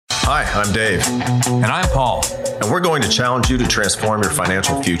Hi, I'm Dave. And I'm Paul. And we're going to challenge you to transform your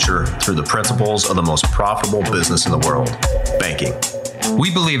financial future through the principles of the most profitable business in the world, banking.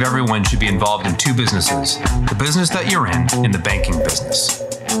 We believe everyone should be involved in two businesses, the business that you're in and the banking business.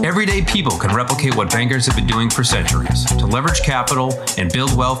 Everyday people can replicate what bankers have been doing for centuries to leverage capital and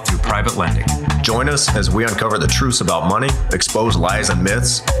build wealth through private lending. Join us as we uncover the truths about money, expose lies and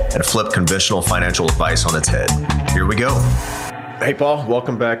myths, and flip conventional financial advice on its head. Here we go. Hey, Paul.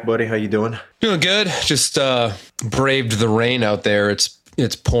 Welcome back, buddy. How you doing? Doing good. Just braved the rain out there. It's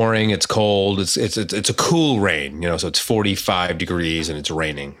pouring. It's cold. It's a cool rain, so it's 45 degrees and it's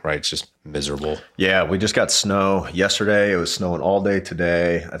raining, right? It's just miserable. Yeah, we just got snow yesterday. It was snowing all day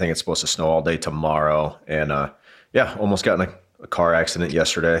today. I think it's supposed to snow all day tomorrow. And almost got in a car accident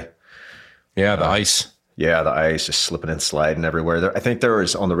yesterday. Yeah, the ice. Yeah, the ice just slipping and sliding everywhere. I think there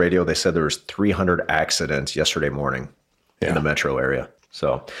was, on the radio, they said there was 300 accidents yesterday morning in the metro area.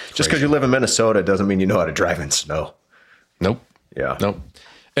 So just because you live in Minnesota doesn't mean you know how to drive in snow. Nope. Yeah. Nope.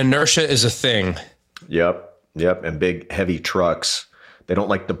 Inertia is a thing. Yep. And big, heavy trucks, they don't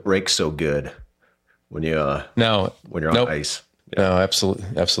like to brake so good when you're on ice. Yeah. No,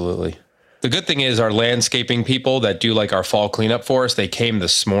 absolutely. The good thing is our landscaping people that do like our fall cleanup for us, they came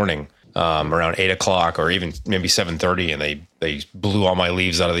this morning around 8 o'clock or even maybe 7:30, and they blew all my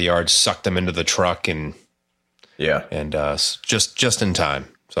leaves out of the yard, sucked them into the truck, and just in time.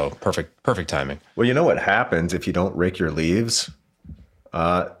 So perfect timing. Well, you know what happens if you don't rake your leaves?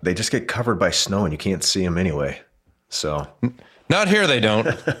 They just get covered by snow and you can't see them anyway. So not here. They don't.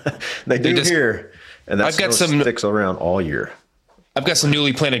 they do here. And that snow sticks around all year. I've got some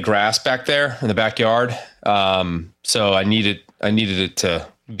newly planted grass back there in the backyard. So I needed it to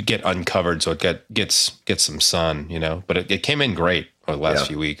get uncovered so it gets some sun, but it came in great over the last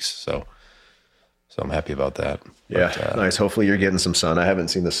few weeks. So I'm happy about that. Yeah, but, nice. Hopefully you're getting some sun. I haven't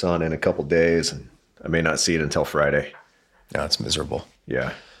seen the sun in a couple days, and I may not see it until Friday. No, it's miserable.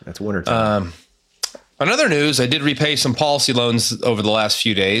 Yeah, that's winter time. On other news, I did repay some policy loans over the last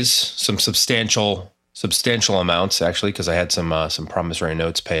few days, some substantial amounts actually, because I had some promissory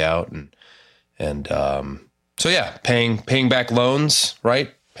notes pay out, and paying back loans,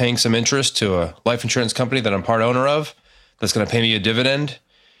 right? Paying some interest to a life insurance company that I'm part owner of, that's going to pay me a dividend.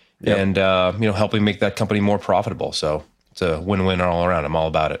 Yep. And, helping make that company more profitable. So it's a win-win all around. I'm all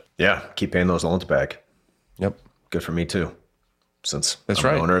about it. Yeah. Keep paying those loans back. Yep. Good for me too. Since I'm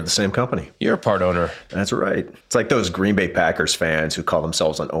an owner of the same company. You're a part owner. That's right. It's like those Green Bay Packers fans who call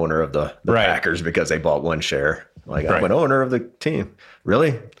themselves an owner of the Packers because they bought one share. Like, I'm an owner of the team.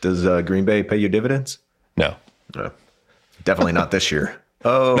 Really? Does Green Bay pay you dividends? No. Definitely not this year.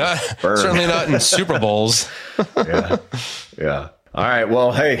 Oh, certainly not in Super Bowls. Yeah. All right.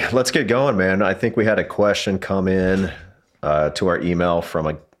 Well, hey, let's get going, man. I think we had a question come in to our email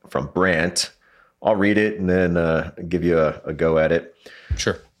from Brant. I'll read it and then give you a go at it.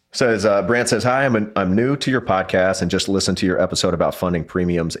 Sure. Brant says, "Hi, I'm new to your podcast and just listened to your episode about funding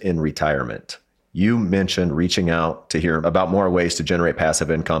premiums in retirement. You mentioned reaching out to hear about more ways to generate passive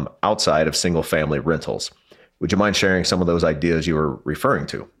income outside of single family rentals. Would you mind sharing some of those ideas you were referring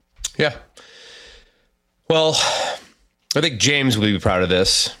to?" Yeah. Well, I think James will be proud of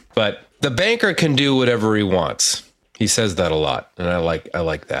this, but the banker can do whatever he wants. He says that a lot, and I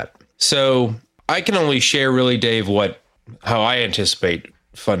like that. So I can only share really, Dave, how I anticipate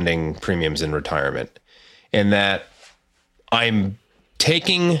funding premiums in retirement, and that I'm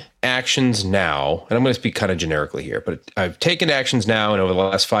taking actions now, and I'm going to speak kind of generically here, but I've taken actions now and over the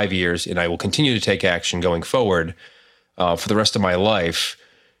last 5 years, and I will continue to take action going forward for the rest of my life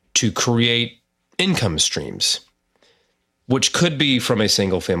to create income streams, which could be from a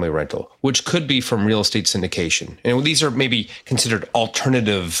single family rental, which could be from real estate syndication. And these are maybe considered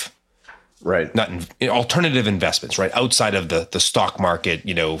alternative, right? Alternative investments, right? Outside of the stock market,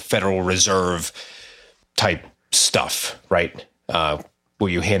 Federal Reserve type stuff, right? Where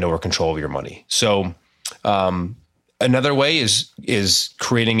you hand over control of your money. So another way is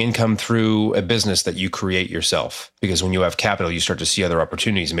creating income through a business that you create yourself. Because when you have capital, you start to see other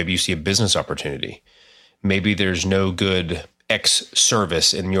opportunities. Maybe you see a business opportunity. Maybe there's no good X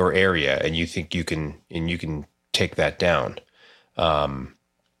service in your area, and you think you can take that down. And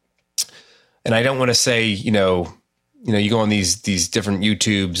I don't want to say, you go on these different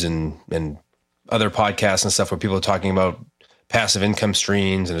YouTubes and other podcasts and stuff where people are talking about passive income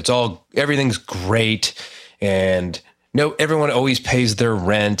streams, and everything's great, and everyone always pays their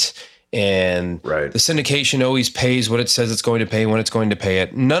rent, and the syndication always pays what it says it's going to pay when it's going to pay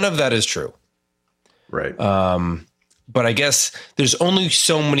it. None of that is true. Right. But I guess there's only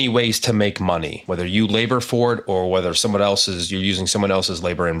so many ways to make money, whether you labor for it or whether you're using someone else's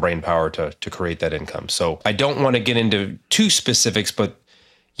labor and brain power to create that income. So I don't want to get into too specifics, but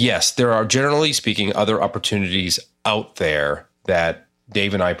yes, there are, generally speaking, other opportunities out there that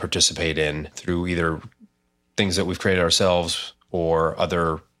Dave and I participate in through either things that we've created ourselves or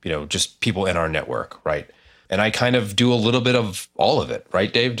other, just people in our network, right? And I kind of do a little bit of all of it,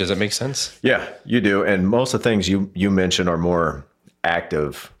 right, Dave? Does that make sense? Yeah, you do. And most of the things you mentioned are more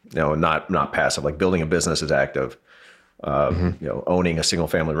active, not passive. Like building a business is active. Owning a single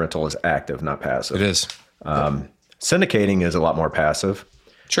family rental is active, not passive. It is. Syndicating is a lot more passive.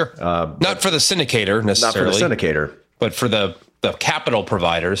 Sure. Not for the syndicator necessarily. Not for the syndicator. But for the capital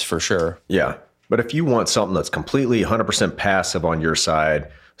providers, for sure. Yeah. But if you want something that's completely 100% passive on your side,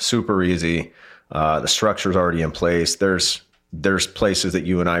 super easy, the structure's already in place. There's places that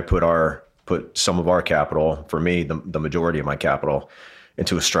you and I put some of our capital, for me, the majority of my capital,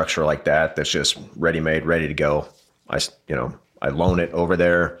 into a structure like that that's just ready-made, ready to go. I loan it over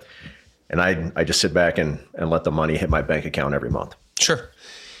there, and I just sit back and let the money hit my bank account every month. Sure.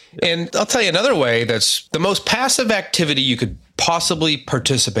 And I'll tell you another way that's the most passive activity you could possibly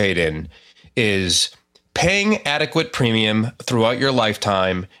participate in is paying adequate premium throughout your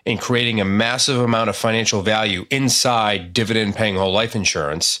lifetime and creating a massive amount of financial value inside dividend paying whole life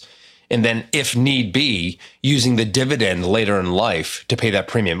insurance. And then if need be, using the dividend later in life to pay that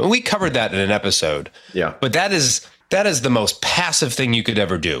premium. And we covered that in an episode. Yeah. But that is the most passive thing you could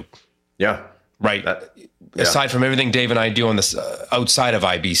ever do. Yeah. Right. Aside from everything Dave and I do on this outside of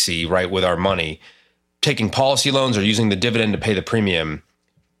IBC, right, with our money, taking policy loans or using the dividend to pay the premium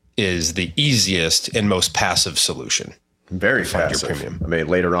is the easiest and most passive solution. Very passive. Your premium. I mean,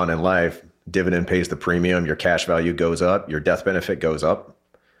 later on in life, dividend pays the premium, your cash value goes up, your death benefit goes up,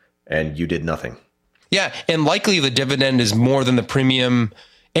 and you did nothing. Yeah, and likely the dividend is more than the premium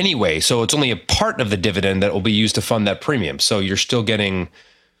anyway, so it's only a part of the dividend that will be used to fund that premium. So you're still getting,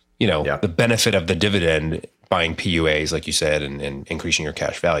 the benefit of the dividend buying PUAs, like you said, and increasing your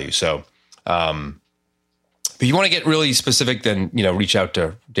cash value. So, if you want to get really specific, then, reach out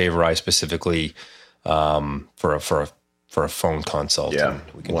to Dave or I specifically for a phone consult. Yeah,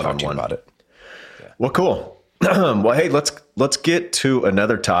 we can talk to you about it. Yeah. Well, cool. Well, hey, let's get to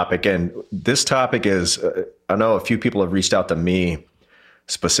another topic. And this topic is, I know a few people have reached out to me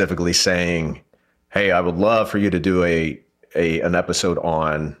specifically saying, hey, I would love for you to do an episode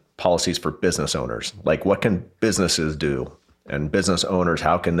on policies for business owners. Like, what can businesses do? And business owners,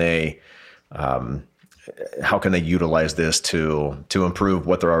 how can they utilize this to improve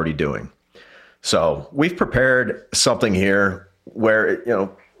what they're already doing? So we've prepared something here where,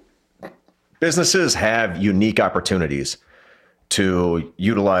 businesses have unique opportunities to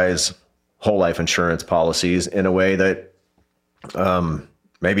utilize whole life insurance policies in a way that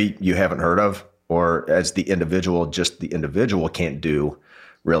maybe you haven't heard of, or as the individual can't do.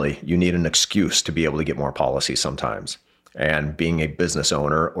 Really, you need an excuse to be able to get more policies sometimes. And being a business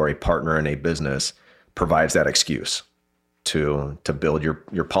owner or a partner in a business provides that excuse to build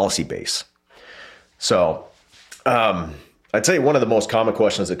your policy base. So I'd say one of the most common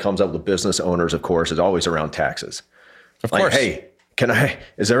questions that comes up with business owners, of course, is always around taxes. Of course. Hey,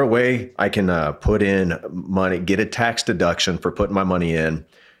 is there a way I can put in money, get a tax deduction for putting my money in,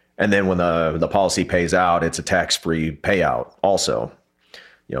 and then when the policy pays out, it's a tax-free payout also?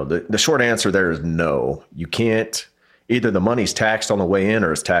 The short answer there is no. You can't. Either the money's taxed on the way in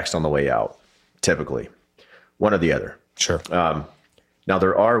or it's taxed on the way out, typically. One or the other. Sure. Now,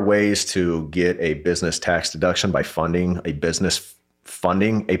 there are ways to get a business tax deduction by funding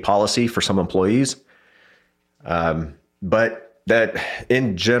a policy for some employees. But that,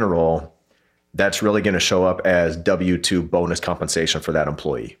 in general, that's really going to show up as W-2 bonus compensation for that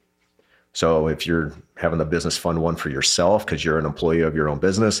employee. So if you're having the business fund one for yourself because you're an employee of your own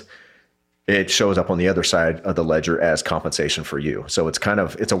business, it shows up on the other side of the ledger as compensation for you. So it's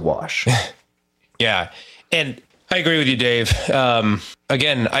a wash. Yeah. And I agree with you, Dave.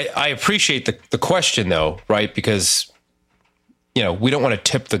 Again, I appreciate the question though, right? Because, we don't want to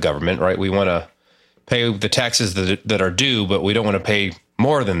tip the government, right? We want to pay the taxes that are due, but we don't want to pay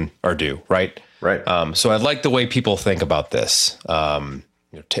more than are due, right? Right. So I like the way people think about this.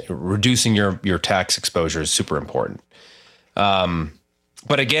 Reducing your tax exposure is super important.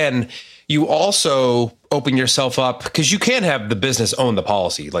 But again, you also open yourself up because you can have the business own the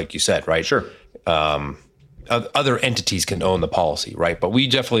policy, like you said, right? Sure. Other entities can own the policy, right? But we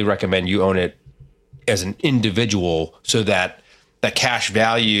definitely recommend you own it as an individual so that the cash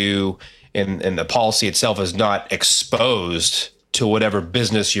value and the policy itself is not exposed to whatever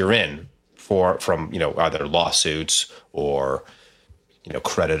business you're in from, either lawsuits or,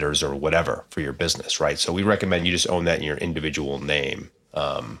 creditors or whatever for your business, right? So we recommend you just own that in your individual name.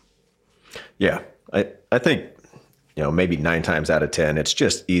 Yeah, I think, maybe 9 times out of 10, it's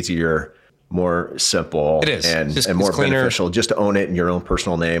just easier, more simple, It is. and more beneficial just to own it in your own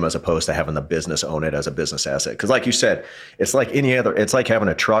personal name as opposed to having the business own it as a business asset. Because like you said, it's like any other, it's like having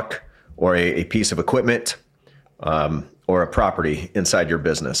a truck or a piece of equipment or a property inside your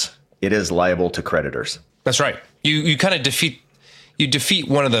business. It is liable to creditors. That's right. You kind of defeat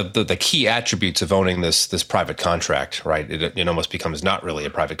one of the key attributes of owning this private contract, right? It almost becomes not really a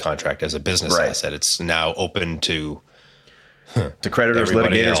private contract as a business asset. It's now open to creditors,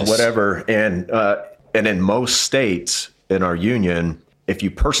 litigators, else. whatever. And in most states in our union, if you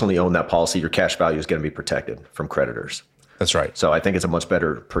personally own that policy, your cash value is going to be protected from creditors. That's right. So I think it's a much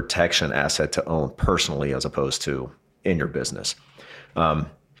better protection asset to own personally as opposed to in your business. But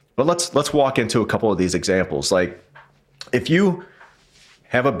let's walk into a couple of these examples. Like if you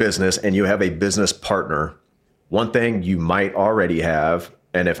have a business and you have a business partner, one thing you might already have,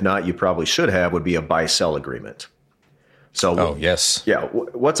 and if not, you probably should have, would be a buy-sell agreement. So, yes. Yeah.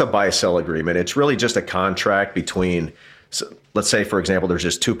 What's a buy-sell agreement? It's really just a contract between, let's say, for example, there's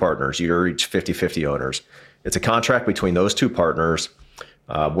just 2 partners. You're each 50-50 owners. It's a contract between those 2 partners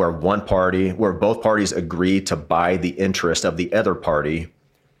where both parties agree to buy the interest of the other party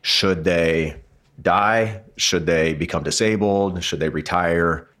should they die, should they become disabled, should they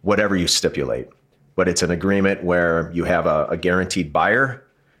retire, whatever you stipulate. But it's an agreement where you have a guaranteed buyer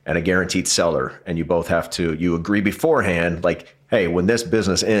and a guaranteed seller. And you both you agree beforehand, like, hey, when this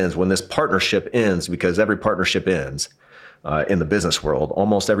business ends, when this partnership ends, because every partnership ends in the business world,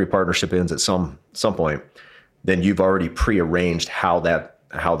 almost every partnership ends at some point, then you've already prearranged how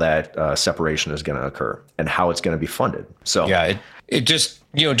that separation is going to occur and how it's going to be funded. So yeah, it just,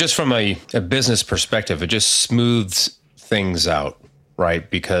 just from a business perspective, it just smooths things out, right?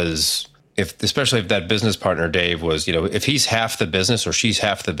 Because especially if that business partner, Dave, was, if he's half the business or she's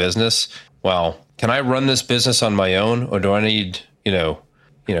half the business, well, can I run this business on my own, or do I need,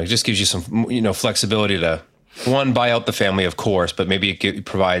 it just gives you some, flexibility to, one, buy out the family, of course, but maybe it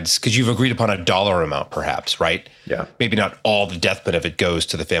provides, because you've agreed upon a dollar amount, perhaps, right? Yeah. Maybe not all the death benefit goes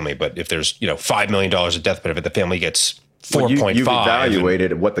to the family, but if there's, $5 million of death benefit, the family gets 4.5. You've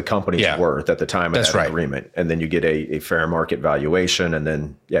evaluated what the company's worth at the time of that right. agreement. And then you get a fair market valuation. And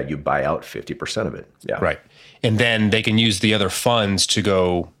then, you buy out 50% of it. Yeah. Right. And then they can use the other funds to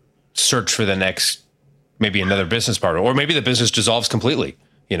go search for the next, maybe another business partner, or maybe the business dissolves completely,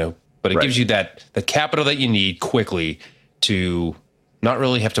 but it gives you the capital that you need quickly to not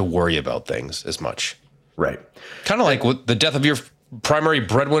really have to worry about things as much. Right. Kind of like with the death of your primary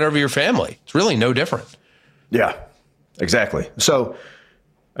breadwinner of your family. It's really no different. Yeah, exactly. So,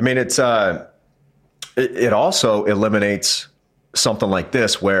 I mean, it also eliminates something like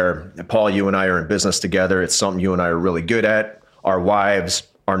this where, Paul, you and I are in business together. It's something you and I are really good at. Our wives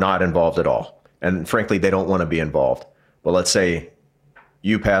are not involved at all. And frankly, they don't want to be involved. But let's say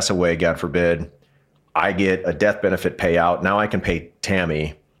you pass away, God forbid, I get a death benefit payout. Now I can pay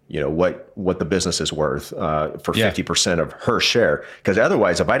Tammy, what the business is worth for 50% of her share. Because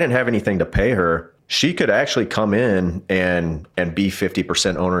otherwise, if I didn't have anything to pay her, she could actually come in and be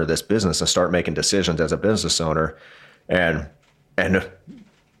 50% owner of this business and start making decisions as a business owner. And maybe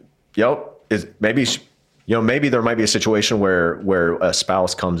there might be a situation where a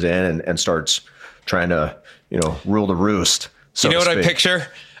spouse comes in and starts trying to, rule the roost. So you know what I picture?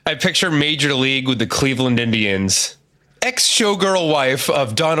 I picture Major League with the Cleveland Indians. Ex-showgirl wife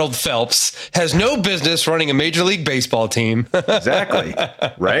of Donald Phelps has no business running a Major League Baseball team. Exactly.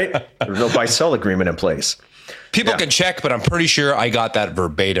 Right? There's no buy-sell agreement in place. People can check, but I'm pretty sure I got that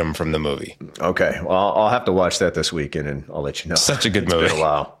verbatim from the movie. Okay. Well, I'll have to watch that this weekend and I'll let you know. Such a good movie. It's been a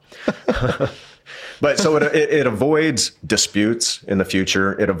while. But so it avoids disputes in the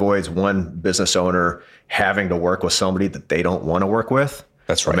future. It avoids one business owner having to work with somebody that they don't want to work with.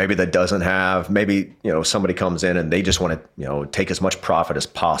 That's right. Or maybe that doesn't have, somebody comes in and they just want to, take as much profit as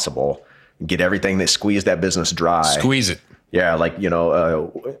possible, get everything, they squeeze that business dry. Squeeze it. Yeah. Like,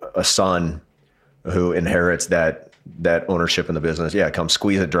 a son who inherits that ownership in the business. Yeah. Come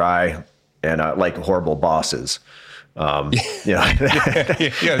squeeze it dry and like horrible bosses. Yeah,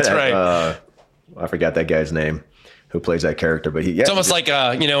 that's right. I forgot that guy's name who plays that character, but it's almost like,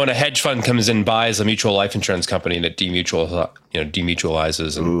 when a hedge fund comes in and buys a mutual life insurance company and it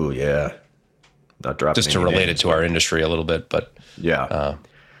demutualizes. And ooh, yeah. Not dropping just to relate it to our industry a little bit, but yeah.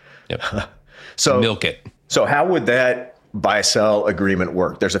 Yep. So milk it. So how would that buy-sell agreement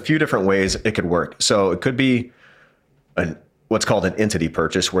work? There's a few different ways it could work. So it could be what's called an entity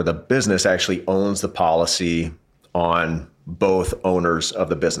purchase, where the business actually owns the policy on both owners of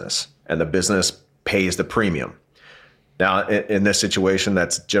the business, and the business pays the premium. Now, in this situation,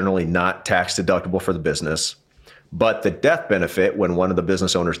 that's generally not tax deductible for the business, but the death benefit, when one of the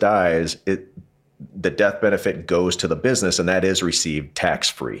business owners dies, the death benefit goes to the business, and that is received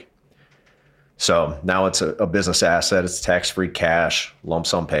tax-free. So now it's a business asset. It's tax-free cash, lump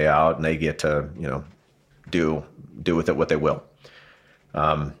sum payout, and they get to, do with it what they will.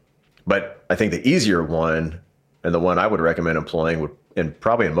 But I think the easier one, and the one I would recommend employing, and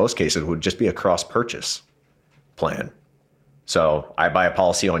probably in most cases, would just be a cross-purchase plan. So I buy a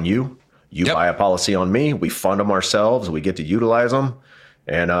policy on you, you buy a policy on me, we fund them ourselves, we get to utilize them.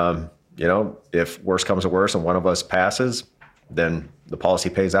 And, if worse comes to worse and one of us passes, then the policy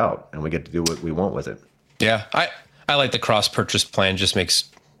pays out and we get to do what we want with it. Yeah. I like the cross-purchase plan.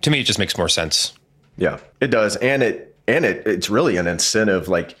 To me, it just makes more sense. Yeah, it does. And it's really an incentive.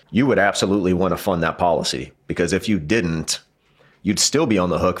 Like, you would absolutely want to fund that policy, because if you didn't, you'd still be on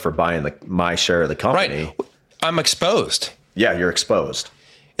the hook for buying my share of the company. Right. I'm exposed. Yeah, you're exposed.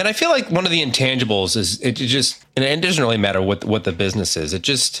 And I feel like one of the intangibles is and it doesn't really matter what the business is. It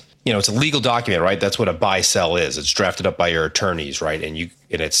just, it's a legal document, right? That's what a buy sell is. It's drafted up by your attorneys, right? And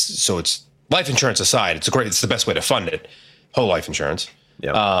it's life insurance aside, it's the best way to fund it. Whole life insurance.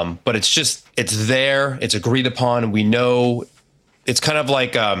 Yeah. But it's there, it's agreed upon. We know it's kind of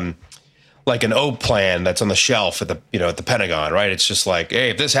like an O plan that's on the shelf at the Pentagon, right? It's just like,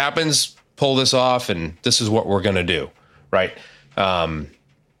 hey, if this happens, pull this off, and this is what we're going to do. Right.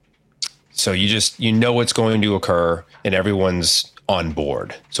 So you know what's going to occur, and everyone's on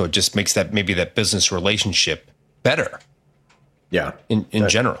board. So it just makes that business relationship better. Yeah. In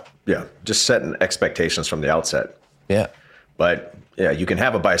general. Yeah. Just setting expectations from the outset. Yeah. But yeah, you can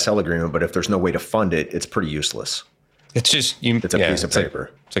have a buy-sell agreement, but if there's no way to fund it, it's pretty useless. It's just it's a piece of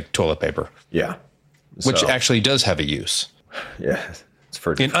paper. It's like toilet paper. Yeah. Which actually does have a use. Yeah. It's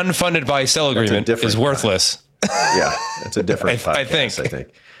for an unfunded buy-sell agreement is worthless. Yeah. It's a different podcast, I think.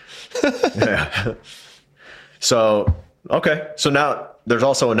 Yeah. So, okay. So now there's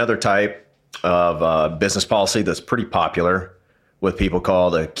also another type of business policy that's pretty popular with people,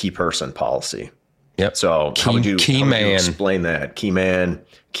 called a key person policy. Yep. So how would you explain that? Key man,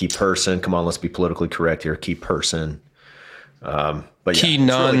 key person. Come on, let's be politically correct here. Key person. But key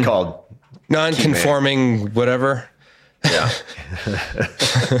it's really called non-conforming, whatever. Yeah.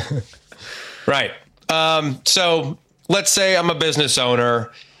 Right. So let's say I'm a business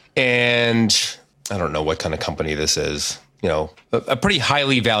owner, and I don't know what kind of company this is, a pretty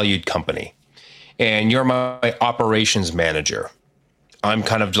highly valued company, and you're my operations manager. I'm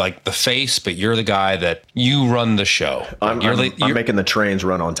kind of like the face, but you're the guy that you run the show. I'm making the trains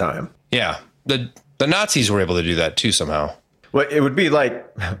run on time. Yeah. The Nazis were able to do that too somehow. Well, it would be like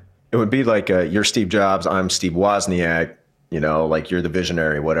you're Steve Jobs, I'm Steve Wozniak, like you're the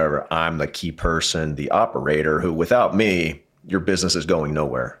visionary, whatever. I'm the key person, the operator, who without me, your business is going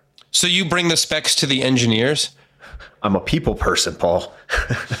nowhere. So you bring the specs to the engineers? I'm a people person, Paul.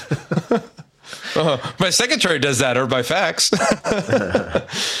 My secretary does that, or by fax.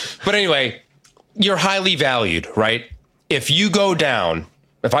 But anyway, you're highly valued, right? If you go down,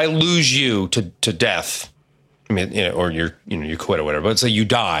 if I lose you to death, I mean, or you quit or whatever, but say you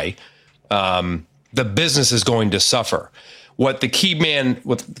die, the business is going to suffer. What the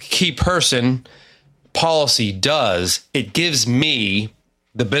key person policy does, it gives me,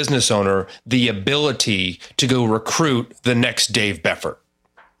 the business owner, the ability to go recruit the next Dave Beffert.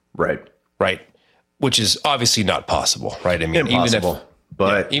 Right. Right. Which is obviously not possible, right? I mean, impossible.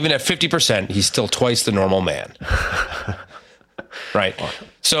 Even at 50%, he's still twice the normal man. Right.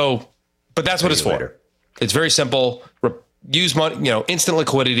 So, but that's what it's for. Later. It's very simple. Use money, instant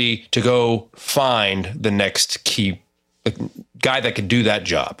liquidity to go find the next key guy that could do that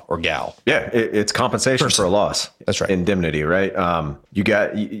job, or gal. Yeah, it's compensation for a loss. That's right. Indemnity, right?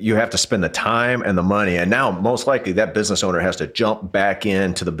 You have to spend the time and the money, and now most likely that business owner has to jump back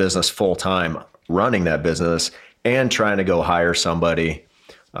into the business full time, running that business and trying to go hire somebody,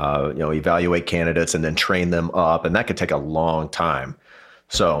 evaluate candidates and then train them up, and that could take a long time.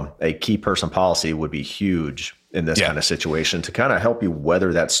 So a key person policy would be huge in this kind of situation to kind of help you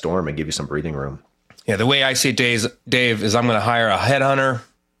weather that storm and give you some breathing room. Yeah, the way I see it, Dave, is I'm going to hire a headhunter,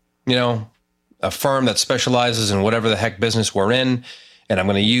 a firm that specializes in whatever the heck business we're in, and I'm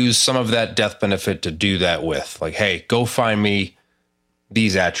going to use some of that death benefit to do that with. Like, hey, go find me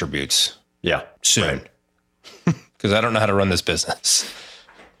these attributes. Yeah, soon, because I don't know how to run this business.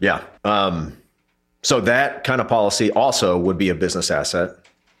 Yeah. So that kind of policy also would be a business asset,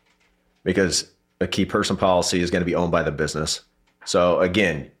 because a key person policy is going to be owned by the business. So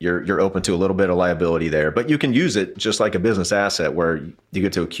again, you're open to a little bit of liability there, but you can use it just like a business asset where you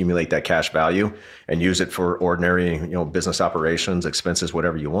get to accumulate that cash value and use it for ordinary, business operations, expenses,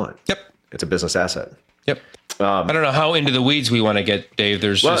 whatever you want. Yep. It's a business asset. Yep. I don't know how into the weeds we want to get, Dave.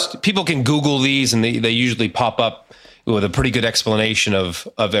 Just people can Google these and they usually pop up with a pretty good explanation of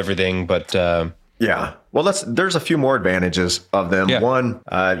everything. But yeah, well, there's a few more advantages of them. Yeah. One,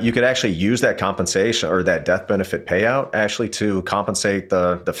 you could actually use that compensation or that death benefit payout actually to compensate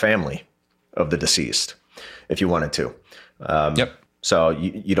the family of the deceased if you wanted to. Yep. So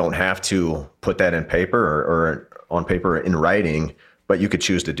you don't have to put that in paper or on paper in writing, but you could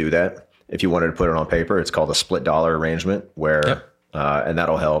choose to do that. If you wanted to put it on paper, it's called a split dollar arrangement where, Yep. And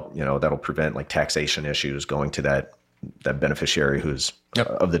that'll help, that'll prevent like taxation issues going to that beneficiary who's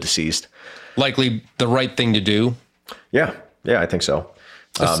of the deceased. Likely the right thing to do. Yeah, I think so.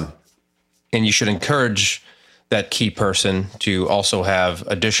 And you should encourage that key person to also have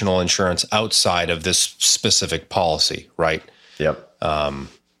additional insurance outside of this specific policy, right? Yep.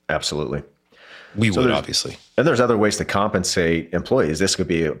 Absolutely. We would, obviously. And there's other ways to compensate employees. This could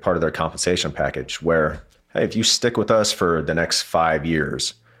be a part of their compensation package where, hey, if you stick with us for the next 5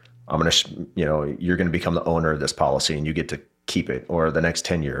 years, I'm going to, you're going to become the owner of this policy and you get to keep it, or the next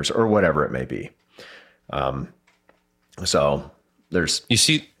 10 years or whatever it may be. So there's, you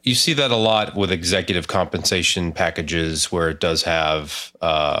see that a lot with executive compensation packages where it does have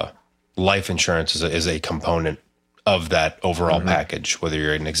life insurance as a component of that overall package, whether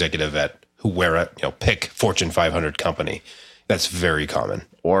you're an executive at pick Fortune 500 company. That's very common.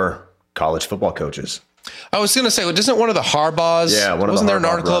 Or college football coaches. I was going to say, doesn't one of the Harbaughs, wasn't there an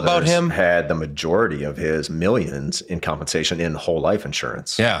article about him? Had the majority of his millions in compensation in whole life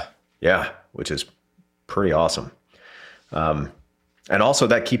insurance. Yeah. Yeah, which is pretty awesome. And also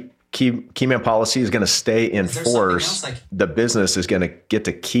that key man policy is going to stay in force. The business is going to get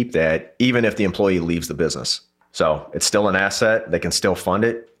to keep that even if the employee leaves the business. So it's still an asset. They can still fund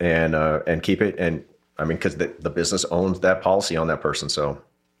it and keep it. And I mean, because the business owns that policy on that person. So,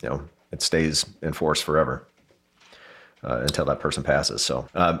 it stays in force forever until that person passes. So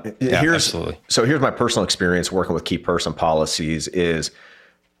absolutely. So here's my personal experience working with key person policies is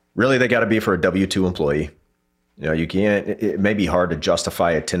really they got to be for a W-2 employee. You can't, it may be hard to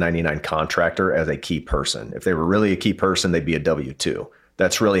justify a 1099 contractor as a key person. If they were really a key person, they'd be a W-2.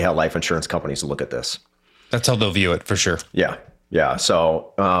 That's really how life insurance companies look at this. That's how they'll view it for sure. Yeah.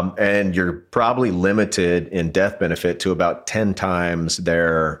 So, and you're probably limited in death benefit to about 10 times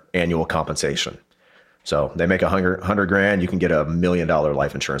their annual compensation. So they make $100,000, you can get $1 million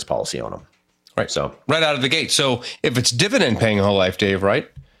life insurance policy on them. Right. So right out of the gate. So if it's dividend paying whole life, Dave, right?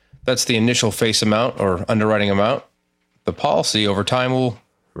 That's the initial face amount or underwriting amount. The policy over time will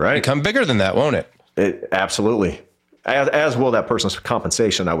become bigger than that, won't it? Absolutely. As will that person's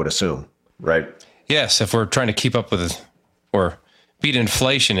compensation, I would assume. Right. Yes. If we're trying to keep up with or beat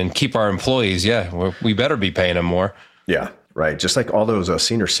inflation and keep our employees, we better be paying them more. Yeah, right. Just like all those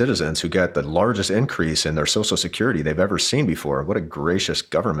senior citizens who got the largest increase in their Social Security they've ever seen before. What a gracious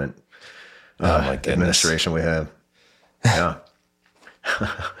government administration we have. Yeah.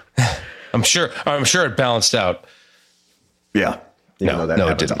 I'm sure it balanced out. Yeah. That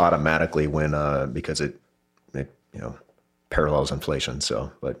happens didn't. automatically because it parallels inflation.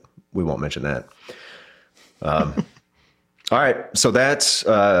 So, but we won't mention that. All right. So that's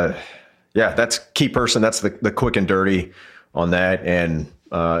key person. That's the quick and dirty on that. And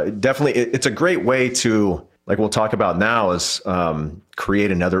definitely it's a great way to, like we'll talk about now, is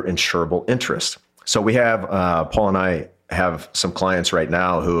create another insurable interest. So we have, Paul and I have some clients right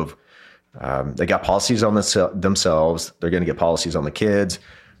now who have, they got policies on themselves. They're going to get policies on the kids.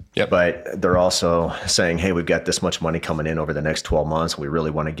 Yep. But they're also saying, hey, we've got this much money coming in over the next 12 months. We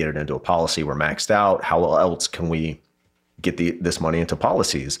really want to get it into a policy. We're maxed out. How else can we get this money into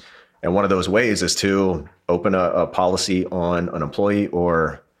policies? And one of those ways is to open a policy on an employee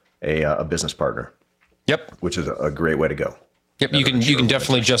or a business partner. Yep. Which is a great way to go. Yep. You can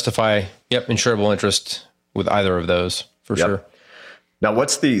definitely justify insurable interest with either of those for sure. Now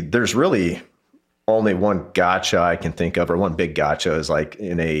there's really only one gotcha I can think of, or one big gotcha is like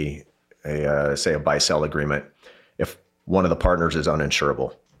in say a buy-sell agreement. If one of the partners is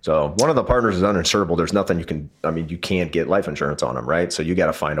uninsurable. So one of the partners is uninsurable, there's nothing you can't get life insurance on them, right? So you got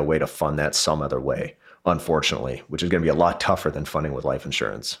to find a way to fund that some other way, unfortunately, which is going to be a lot tougher than funding with life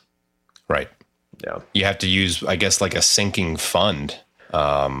insurance. Right. Yeah. You have to use, I guess, like a sinking fund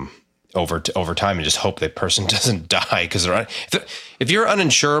over time and just hope that person doesn't die. Because if you're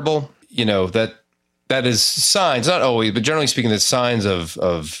uninsurable, that is signs, not always, but generally speaking, that's signs of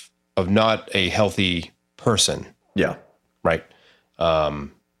not a healthy person. Yeah. Right.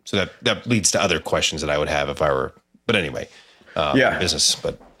 So that leads to other questions that I would have if I were, but anyway, business,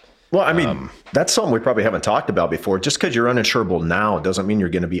 but. Well, I mean, that's something we probably haven't talked about before. Just because you're uninsurable now doesn't mean you're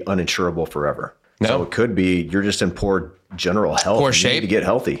going to be uninsurable forever. No. So it could be you're just in poor general health. Poor you shape. need to get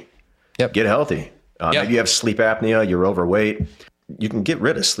healthy. Yep. Get healthy. Maybe you have sleep apnea, you're overweight. You can get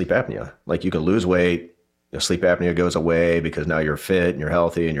rid of sleep apnea. Like you can lose weight. Sleep apnea goes away because now you're fit and you're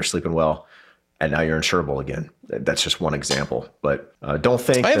healthy and you're sleeping well. And now you're insurable again. That's just one example. But don't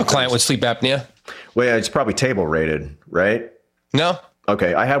think. I have a client with sleep apnea. Well, yeah, it's probably table rated, right? No.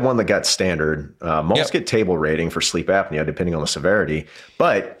 Okay, I had one that got standard. Most get table rating for sleep apnea, depending on the severity.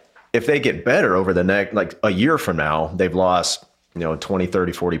 But if they get better over the next, like a year from now, they've lost, 20,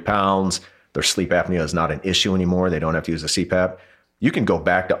 30, 40 pounds. Their sleep apnea is not an issue anymore. They don't have to use a CPAP. You can go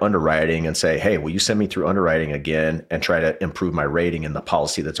back to underwriting and say, hey, will you send me through underwriting again and try to improve my rating in the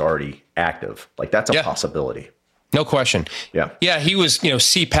policy that's already active? Like that's a possibility. No question. Yeah. Yeah. He was,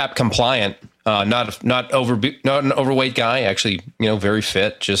 CPAP compliant, not an overweight guy, actually, very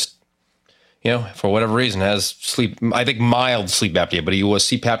fit, just, for whatever reason has mild sleep apnea, but he was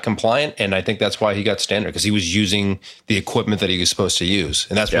CPAP compliant. And I think that's why he got standard, because he was using the equipment that he was supposed to use.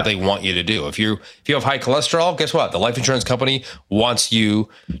 And that's what they want you to do. If you have high cholesterol, guess what? The life insurance company wants you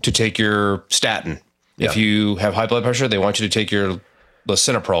to take your statin. Yeah. If you have high blood pressure, they want you to take your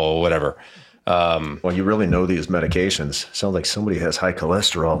lisinopril or whatever. Well, you really know these medications. Sounds like somebody has high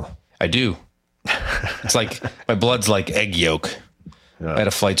cholesterol. I do. It's like my blood's like egg yolk. I had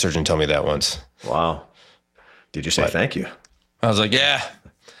a flight surgeon tell me that once. Wow. Did you say thank you? I was like, yeah,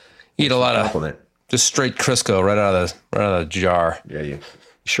 eat a lot of just straight Crisco right out of the jar. Yeah, you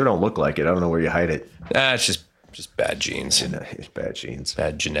sure don't look like it. I don't know where you hide it. It's just bad genes. It's bad genes.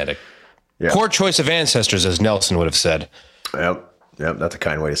 Bad genetic. Yeah. Poor choice of ancestors, as Nelson would have said. Yep. That's a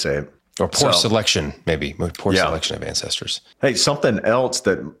kind way to say it. Or poor selection, maybe. Poor selection of ancestors. Hey, something else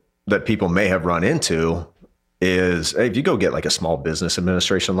that people may have run into is if you go get like a small business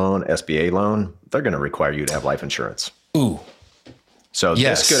administration loan, SBA loan, they're going to require you to have life insurance. Ooh. So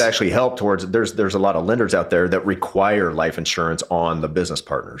this could actually help towards, there's a lot of lenders out there that require life insurance on the business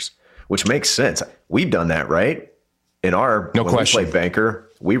partners, which makes sense. We've done that, right? When we play banker,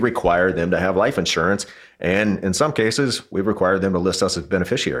 we require them to have life insurance. And in some cases, we require them to list us as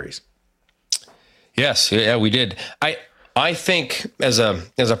beneficiaries. Yes. Yeah, we did. I think as a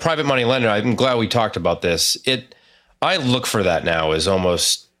private money lender, I'm glad we talked about this. I look for that now as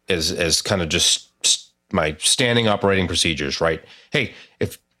almost as kind of just my standing operating procedures, right? Hey,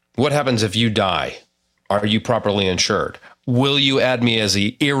 what happens if you die? Are you properly insured? Will you add me as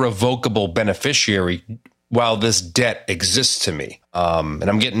the irrevocable beneficiary while this debt exists to me? And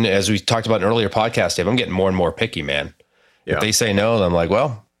I'm getting, as we talked about in an earlier podcast, Dave, I'm getting more and more picky, man. Yeah. If they say no, I'm like,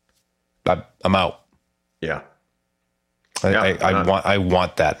 well, I'm out. Yeah. I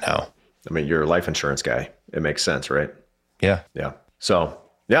want that now. I mean, you're a life insurance guy. It makes sense, right? Yeah. Yeah. So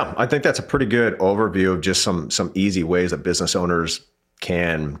yeah, I think that's a pretty good overview of just some easy ways that business owners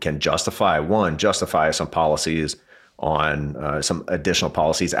can justify some policies on some additional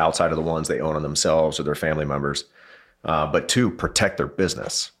policies outside of the ones they own on themselves or their family members, but two, protect their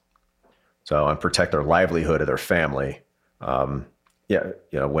business. So and protect their livelihood of their family. When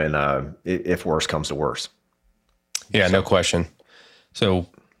if worse comes to worse. Yeah, no question. So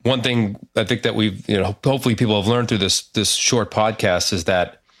one thing I think that we've, hopefully people have learned through this short podcast is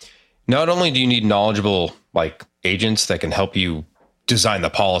that not only do you need knowledgeable like agents that can help you design the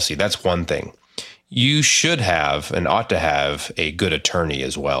policy, that's one thing. You should have and ought to have a good attorney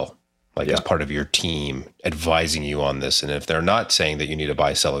as well, as part of your team advising you on this. And if they're not saying that you need a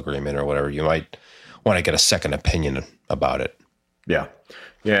buy-sell agreement or whatever, you might want to get a second opinion about it. Yeah.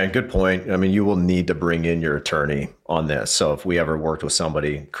 Yeah, good point. I mean, you will need to bring in your attorney on this. So if we ever worked with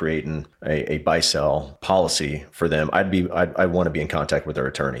somebody creating a buy-sell policy for them, I want to be in contact with their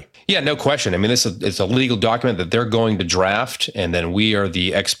attorney. Yeah, no question. I mean, it's a legal document that they're going to draft, and then we are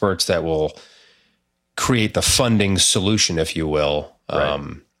the experts that will create the funding solution, if you will,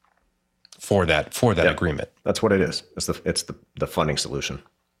 for that agreement. That's what it is. It's the funding solution.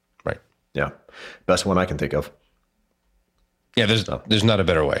 Right. Yeah. Best one I can think of. Yeah, there's not a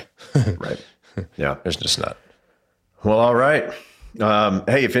better way. Right. Yeah. There's just not. Well, all right.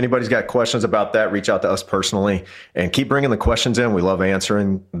 Hey, if anybody's got questions about that, reach out to us personally and keep bringing the questions in. We love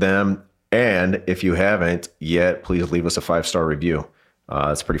answering them. And if you haven't yet, please leave us a 5-star review.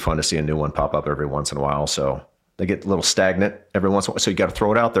 It's pretty fun to see a new one pop up every once in a while. So they get a little stagnant every once in a while. So you got to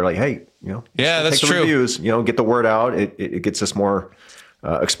throw it out there like, hey, yeah, that's true. Reviews, get the word out. It gets us more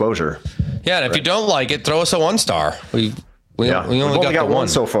exposure. Yeah. And if you don't like it, throw us a 1-star. We only got the one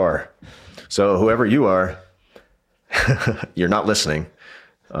so far. So whoever you are, you're not listening,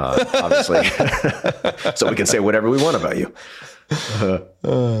 obviously. So we can say whatever we want about you.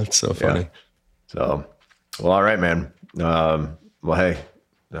 It's so funny. Yeah. So, well, all right, man. Well, hey,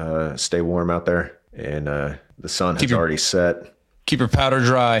 stay warm out there. And the sun has already set. Keep your powder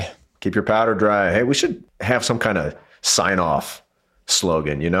dry. Keep your powder dry. Hey, we should have some kind of sign-off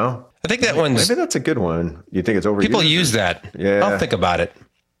slogan, you know? I think that one's... Maybe that's a good one. You think it's overused? People use that. Yeah. I'll think about it.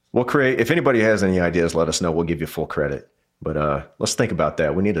 We'll create... If anybody has any ideas, let us know. We'll give you full credit. But let's think about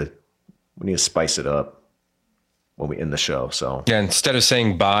that. We need to spice it up when we end the show. So yeah, instead of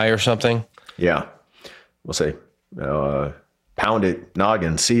saying bye or something. Yeah. We'll say, pound it,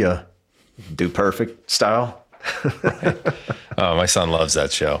 noggin, see ya. Do perfect style. Right. Oh, my son loves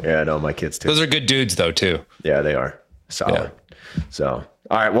that show. Yeah, I know, my kids too. Those are good dudes though, too. Yeah, they are. Solid. Yeah. So,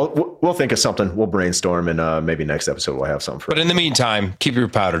 all right, well, we'll think of something. We'll brainstorm, and maybe next episode we'll have something for But in the meantime, keep your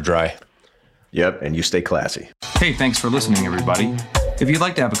powder dry. Yep, and you stay classy. Hey, thanks for listening, everybody. If you'd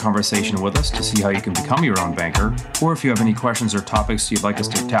like to have a conversation with us to see how you can become your own banker, or if you have any questions or topics you'd like us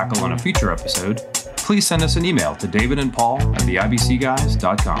to tackle on a future episode, please send us an email to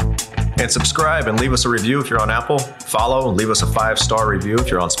davidandpaul@theibcguys.com. And subscribe and leave us a review if you're on Apple. Follow and leave us a 5-star review if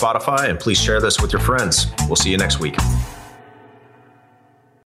you're on Spotify. And please share this with your friends. We'll see you next week.